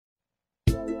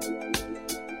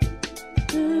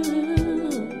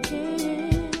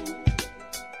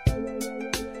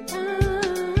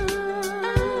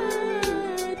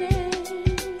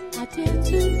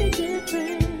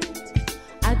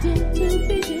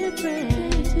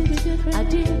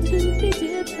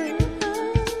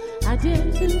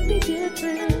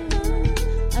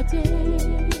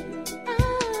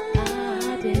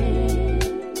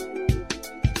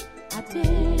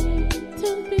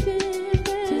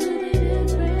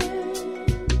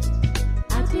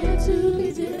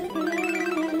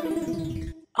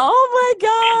Oh my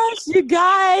gosh, you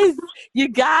guys,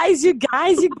 what's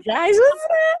that?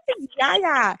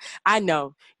 Yaya. I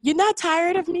know. You're not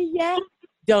tired of me yet?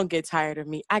 Don't get tired of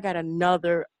me. I got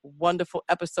another wonderful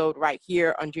episode right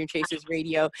here on Dream Chasers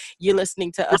Radio. You're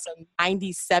listening to us on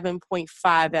 97.5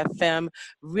 FM,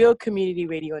 Real Community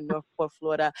Radio in Northport,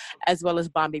 Florida, as well as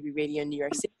Bomb Baby Radio in New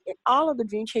York City, and all of the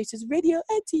Dream Chasers Radio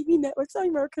and TV networks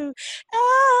on Roku.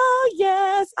 Oh,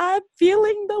 yes, I'm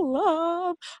feeling the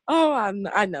love. Oh,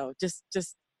 I know.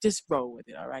 Just roll with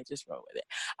it, all right? Just roll with it.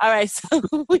 All right, so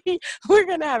we're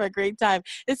going to have a great time.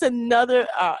 It's another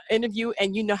interview,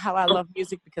 and you know how I love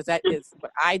music because that is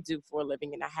what I do for a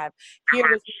living. And I have here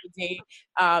with me today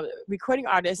recording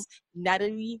artist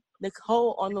Natalie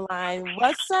Nichole on the line.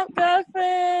 What's up,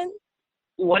 girlfriend?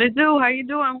 What it do? How you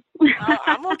doing?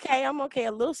 I'm okay.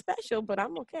 A little special, but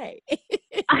I'm okay.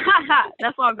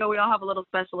 That's all good. We all have a little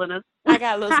special in us. I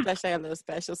got a little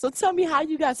special. So tell me how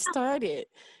you got started.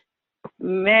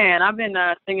 Man, I've been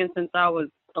singing since I was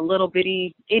a little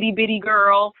itty bitty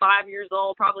girl, 5 years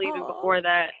old, probably even before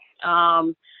that.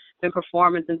 Been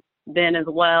performing since then as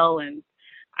well, and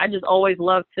I just always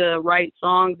loved to write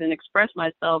songs and express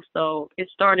myself. So it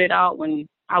started out when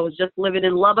I was just living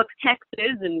in Lubbock,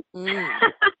 Texas, and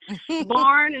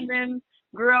born, and then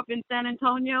grew up in San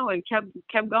Antonio and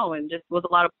kept going. Just was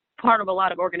part of a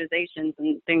lot of organizations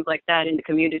and things like that in the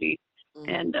community,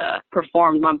 and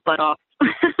performed my butt off.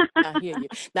 I hear you.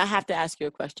 Now I have to ask you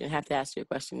a question.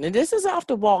 And this is off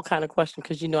the wall kind of question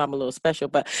because you know I'm a little special.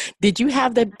 But did you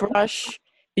have that brush?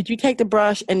 Did you take the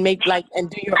brush and make and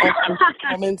do your own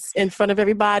performance in front of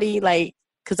everybody?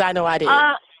 Because I know I did.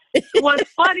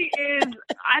 What's funny is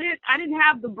I didn't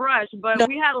have the brush, but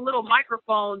we had a little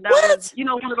microphone that was,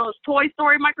 one of those Toy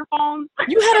Story microphones.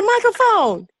 You had a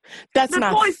microphone? That's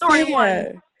not Toy Story fair.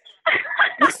 One.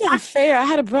 That's not fair. I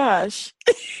had a brush.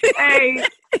 Hey,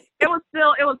 it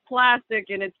was plastic,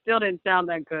 and it still didn't sound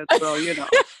that good. So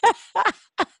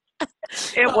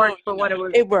it worked for what it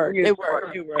was. It worked.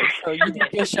 So you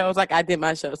did your shows like I did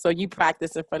my show. So you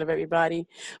practiced in front of everybody.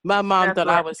 My mom thought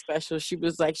I was special. She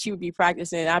was like, she would be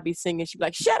practicing, and I'd be singing. She'd be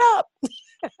like, "Shut up."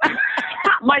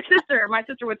 My sister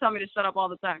would tell me to shut up all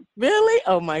the time. Really?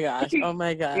 Oh my gosh.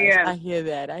 Yeah. I hear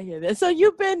that. So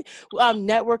you've been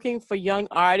networking for young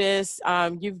artists.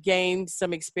 You've gained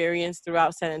some experience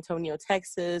throughout San Antonio,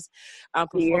 Texas.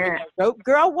 Performing at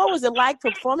Girl, what was it like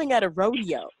performing at a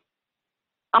rodeo?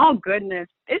 Oh goodness,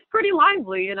 it's pretty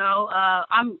lively.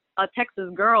 I'm a Texas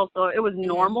girl, so it was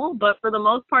normal. But for the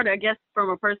most part, I guess from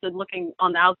a person looking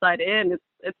on the outside in,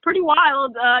 it's pretty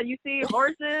wild. You see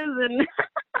horses and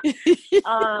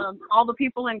all the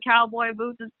people in cowboy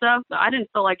boots and stuff. So I didn't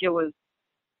feel like it was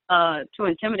too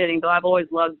intimidating, though. I've always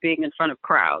loved being in front of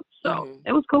crowds, so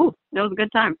it was cool. It was a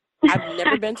good time. I've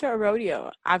never been to a rodeo.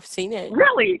 I've seen it.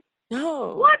 Really?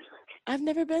 No. What? I've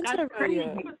never been to a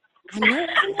rodeo. Crazy. I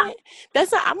know.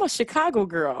 I'm a Chicago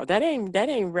girl. That ain't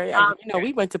rare.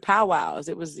 We went to powwows.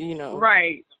 It was,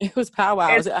 right. It was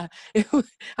powwows. I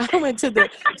went to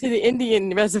the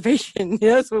Indian reservation.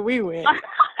 That's where we went.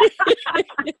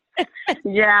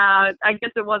 Yeah, I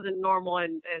guess it wasn't normal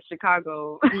in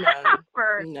Chicago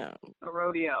for a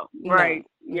rodeo. Right.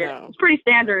 Yeah. No. It's pretty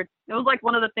standard. It was like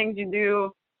one of the things you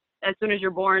do as soon as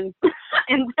you're born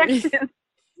in Texas.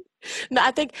 No, I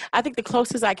think the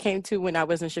closest I came to when I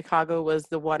was in Chicago was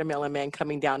the Watermelon Man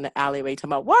coming down the alleyway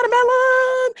talking about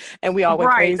watermelon, and we all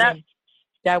went crazy.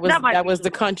 That was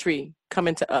the country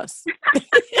coming to us.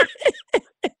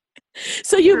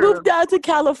 So you moved down to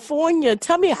California.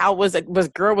 Tell me, how was it? Was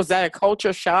that a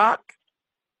culture shock?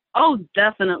 Oh,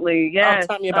 definitely. Yes.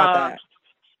 Tell me about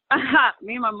that.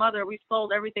 Me and my mother, we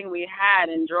sold everything we had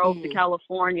and drove to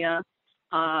California.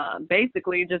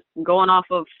 Basically just going off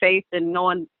of faith and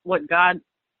knowing what God,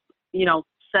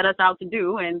 set us out to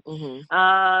do. And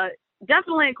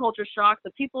definitely a culture shock.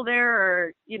 The people there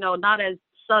are, not as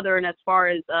Southern as far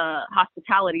as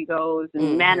hospitality goes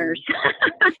and manners.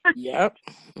 Yep.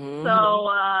 So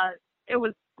it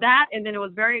was that, and then it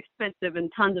was very expensive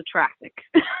and tons of traffic.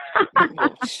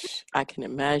 Oh, I can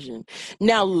imagine.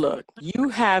 Now, look, you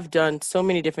have done so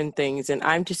many different things, and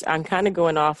I'm kind of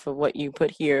going off of what you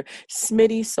put here.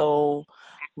 Smitty Soul,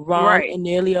 Ron Right.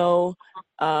 Anelio,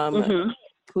 um, Mhm.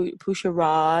 Pusha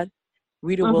Rod,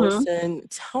 Rita Mhm. Wilson.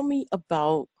 Tell me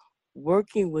about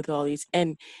working with all these,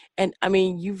 and I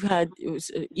mean, you've had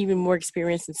even more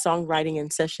experience in songwriting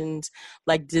and sessions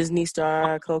like Disney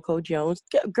star Coco Jones.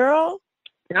 Girl,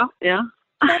 Yeah. Yeah.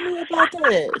 tell me about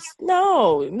this.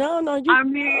 No, you I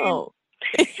mean, know.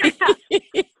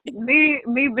 me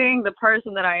being the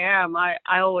person that I am, I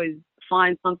always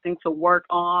find something to work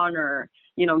on or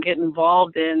get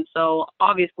involved in. So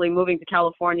obviously, moving to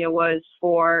California was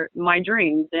for my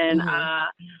dreams, and Mm-hmm.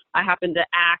 I happen to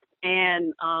act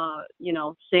and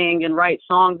sing and write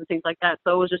songs and things like that.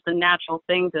 So it was just a natural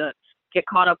thing to get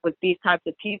caught up with these types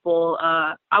of people.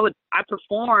 I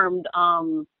performed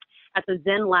at the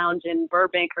Zen Lounge in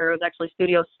Burbank, or it was actually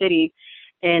Studio City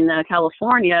in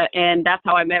California, and that's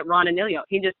how I met Ron Anilio.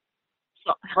 He just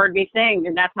heard me sing,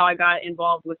 and that's how I got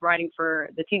involved with writing for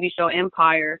the TV show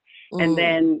Empire. And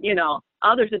then,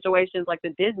 other situations like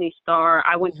the Disney star,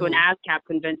 I went to an ASCAP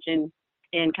convention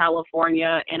in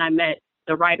California, and I met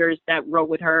the writers that wrote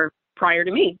with her prior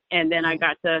to me. And then I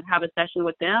got to have a session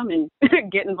with them and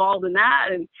get involved in that.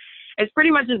 And it's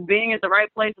pretty much just being at the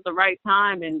right place at the right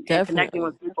time and connecting Definitely.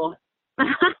 with people.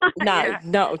 No, Yeah.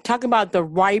 no. Talk about the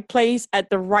right place at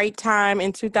the right time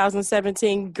in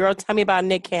 2017. Girl, tell me about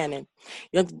Nick Cannon.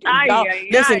 Ay, Y'all, ay,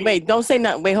 listen, ay. wait, don't say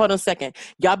nothing. Wait, hold on a second.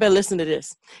 Y'all better listen to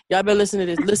this. Y'all better listen to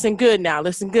this. Listen good now.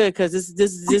 Listen good, because this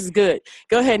is good.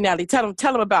 Go ahead, Natalie. Tell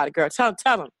them about it, girl. Tell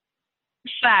them.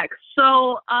 Facts.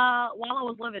 So while I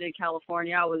was living in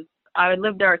California, I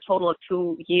lived there a total of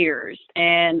 2 years,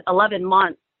 and 11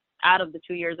 months out of the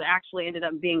 2 years, I actually ended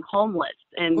up being homeless.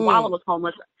 And while I Mm, was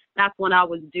homeless, that's when I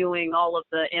was doing all of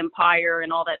the Empire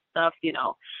and all that stuff,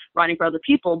 writing for other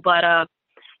people. But I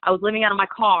was living out of my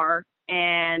car,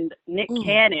 and Nick mm,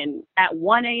 Cannon at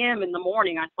 1 a.m. in the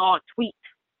morning, I saw a tweet.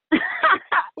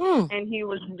 mm. And he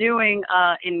was doing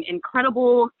an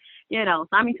incredible,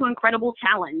 sign me to incredible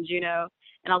challenge, And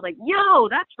I was like, yo,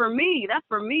 that's for me. That's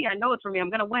for me. I know it's for me. I'm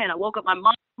going to win. I woke up my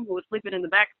mom, who was sleeping in the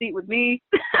back seat with me.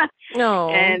 No.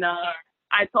 And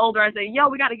I told her, I said, yo,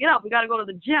 we got to get up. We got to go to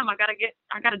the gym. I got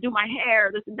to do my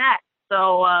hair, this and that.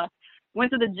 So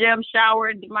went to the gym,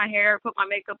 showered, did my hair, put my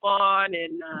makeup on,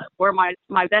 and wore my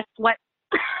best sweat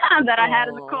that I had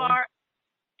in the Oh. car.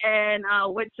 And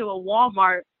went to a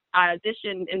Walmart. I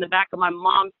auditioned in the back of my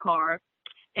mom's car.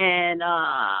 And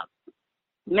I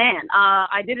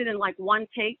did it in like one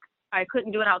take. I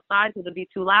couldn't do it outside because it'd be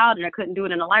too loud, and I couldn't do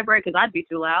it in the library because I'd be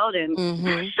too loud. And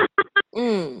Mm-hmm.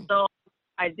 Mm. so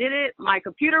I did it. My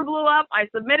computer blew up. I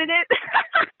submitted it.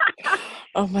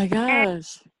 Oh my And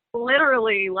gosh.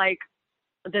 literally, like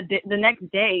the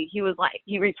next day, he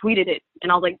retweeted it,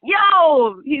 and I was like,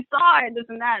 "Yo, he saw it, this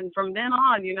and that." And from then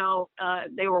on,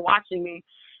 they were watching me,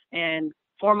 and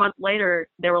 4 months later,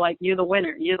 they were like, "You're the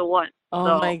winner. You're the one." Oh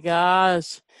So my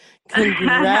gosh.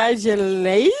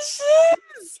 Congratulations.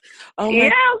 Oh yeah, my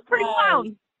it was pretty gosh.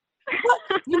 wild. Well,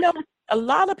 you know, a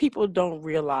lot of people don't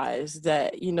realize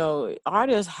that,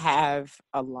 artists have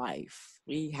a life.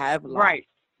 We have lives. Right.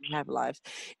 We have lives.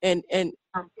 And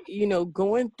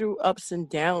going through ups and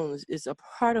downs is a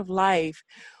part of life.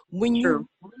 When True. you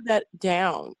wrote that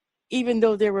down, even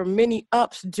though there were many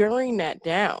ups during that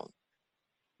down,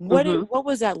 Mhm. what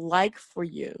was that like for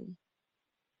you?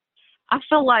 I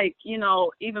feel like,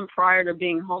 even prior to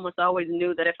being homeless, I always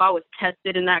knew that if I was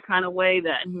tested in that kind of way,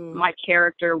 that Mm-hmm. my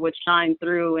character would shine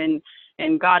through, and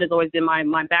God has always been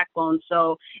my backbone.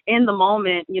 So in the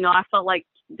moment, I felt like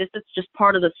this is just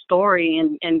part of the story,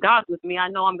 and God's with me. I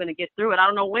know I'm going to get through it. I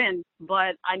don't know when,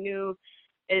 but I knew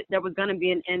there was going to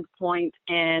be an end point,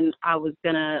 and I was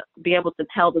going to be able to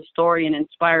tell the story and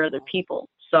inspire other people.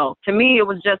 So to me, it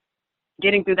was just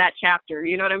getting through that chapter.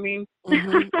 You know what I mean?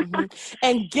 Mm-hmm, mm-hmm.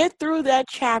 And get through that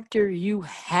chapter you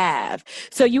have.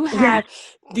 So you Yeah. have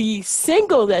the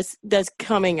single that's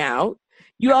coming out.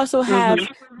 You also have Mhm.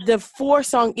 the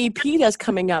 4-song EP that's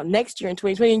coming out next year in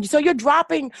 2020. And so you're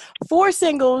dropping 4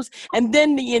 singles and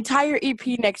then the entire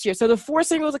EP next year. So the 4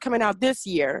 singles are coming out this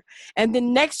year, and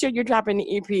then next year you're dropping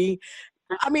the EP.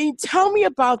 I mean, tell me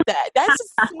about that. That's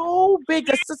so big.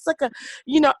 That's just like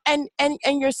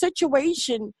and your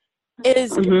situation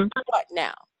is Mhm. what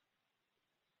now?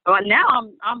 But now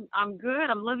I'm good.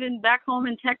 I'm living back home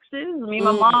in Texas. Me and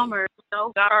my Mm, mom are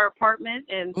got our apartment,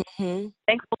 and mhm,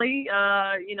 thankfully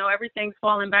everything's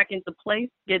falling back into place,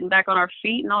 getting back on our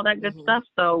feet and all that good mhm, stuff.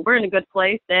 So we're in a good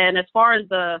place. And as far as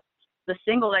the the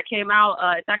single that came out,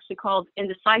 it's actually called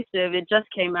Indecisive. It just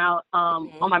came out on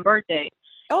my birthday.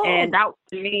 Oh. And that,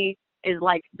 to me, is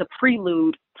like the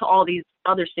prelude to all these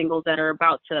other singles that are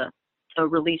about to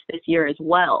release this year as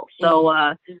well.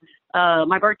 So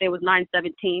my birthday was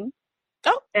 9/17.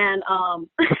 Oh. And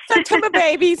September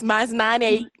babies. Mine's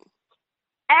 9/8.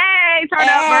 Hey, turn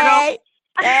up, Virgo.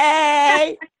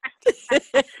 Hey.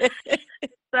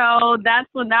 So that's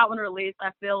when that one released.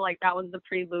 I feel like that was the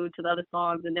prelude to the other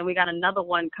songs. And then we got another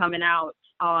one coming out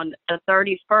on the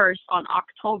 31st on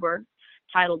October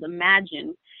titled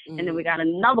Imagine. And then we got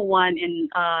another one in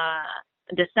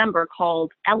December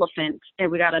called Elephant.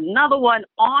 And we got another one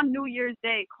on New Year's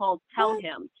Day called Tell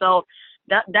Him. So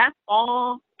that's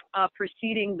all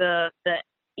preceding the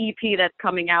EP that's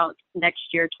coming out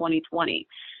next year, 2020.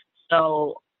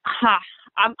 So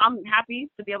I'm happy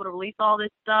to be able to release all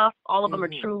this stuff. All of them are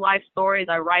true life stories.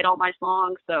 I write all my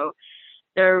songs, so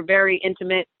they're very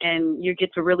intimate, and you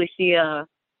get to really see a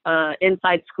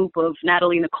inside scoop of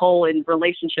Natalie Nichole in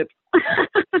relationships.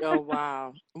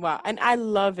 Oh, wow. And I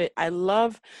love it. I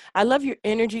love your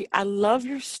energy. I love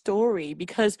your story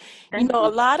because, a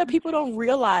lot of people don't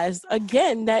realize,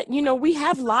 again, that, we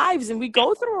have lives and we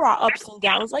go through our ups and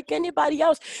downs like anybody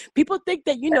else. People think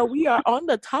that, we are on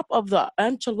the top of the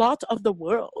enchilada of the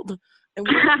world. And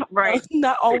we're right.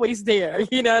 not always there.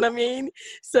 You know what I mean?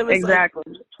 So it's exactly.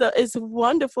 So it's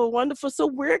wonderful, wonderful. So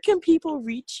where can people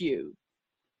reach you?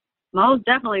 Most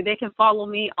definitely. They can follow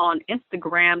me on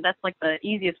Instagram. That's like the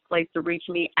easiest place to reach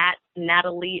me, at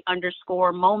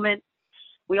Natalie_moment.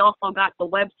 We also got the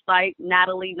website,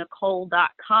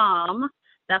 natalienichole.com.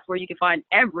 That's where you can find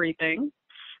everything.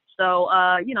 So,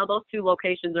 those two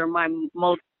locations are my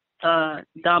most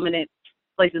dominant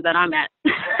places that I'm at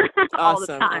all the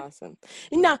time. Awesome.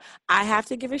 Now, I have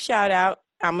to give a shout out.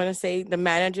 I'm going to say the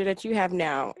manager that you have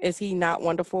now, is he not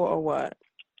wonderful or what?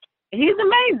 He's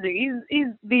amazing. He's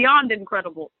beyond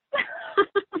incredible.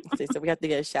 So we have to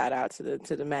get a shout out to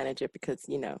the manager because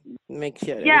make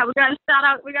sure. Yeah, we got a shout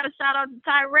out. We got a shout out to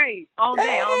Tyree all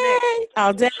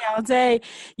day.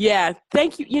 Yeah,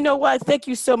 thank you. You know what? Thank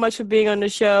you so much for being on the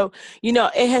show.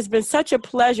 It has been such a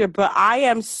pleasure. But I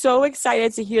am so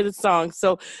excited to hear the song.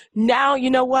 So now, you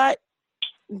know what?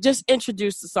 Just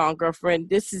introduce the song, girlfriend.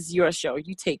 This is your show.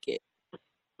 You take it.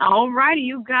 All righty,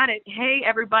 you got it. Hey,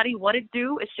 everybody, what it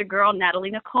do? It's your girl, Natalie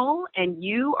Nichole, and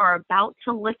you are about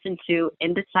to listen to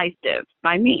Indecisive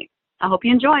by me. I hope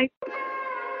you enjoy. Hey,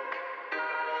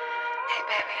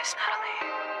 baby, it's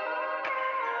Natalie.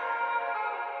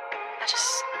 I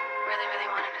just really, really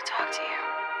wanted to talk to you.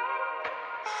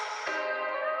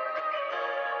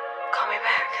 Call me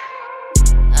back.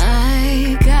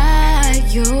 I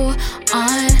got you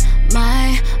on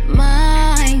my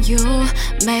mind. You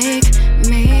make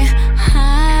me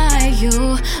high,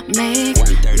 you make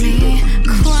me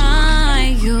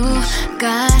cry, you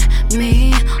got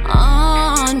me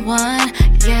on one,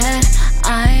 yet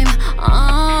I'm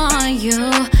on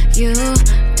you. You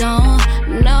don't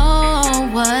know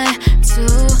what to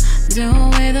do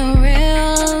with a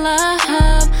real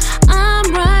love.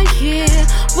 I'm right here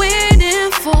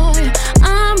waiting for you.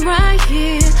 I'm right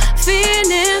here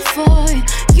feeling for you.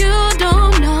 You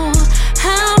don't know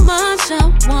how much I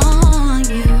want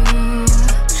you.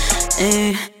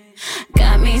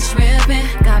 Got me tripping,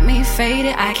 got me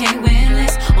faded. I can't win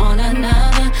this on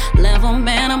another level,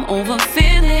 man. I'm over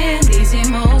feeling these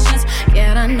emotions,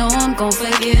 yet I know I'm gon'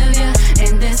 forgive you.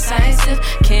 Indecisive,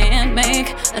 can't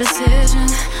make a decision.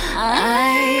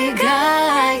 I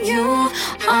got you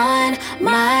on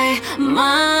my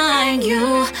mind.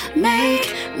 You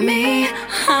make me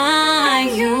high,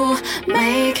 you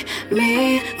make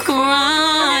me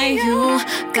cry. You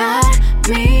got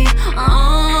me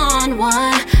on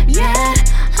one,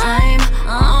 yet I'm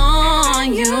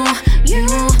on you. You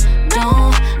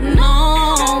don't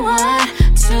know what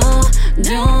to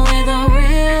do with a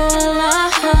real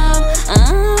love.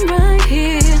 I'm right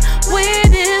here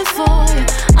waiting for you.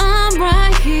 I'm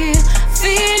right here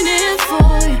feeling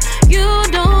for you. You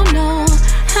don't know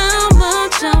how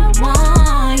much I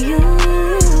want you.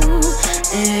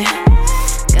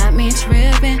 Got me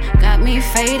tripping, got me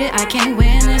faded. I can't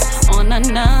win this on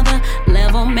another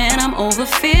level, man. I'm over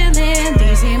feeling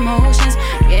these emotions,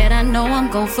 yet I know I'm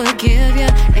gon' forgive you.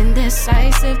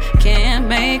 Indecisive, can't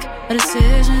make a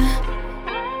decision.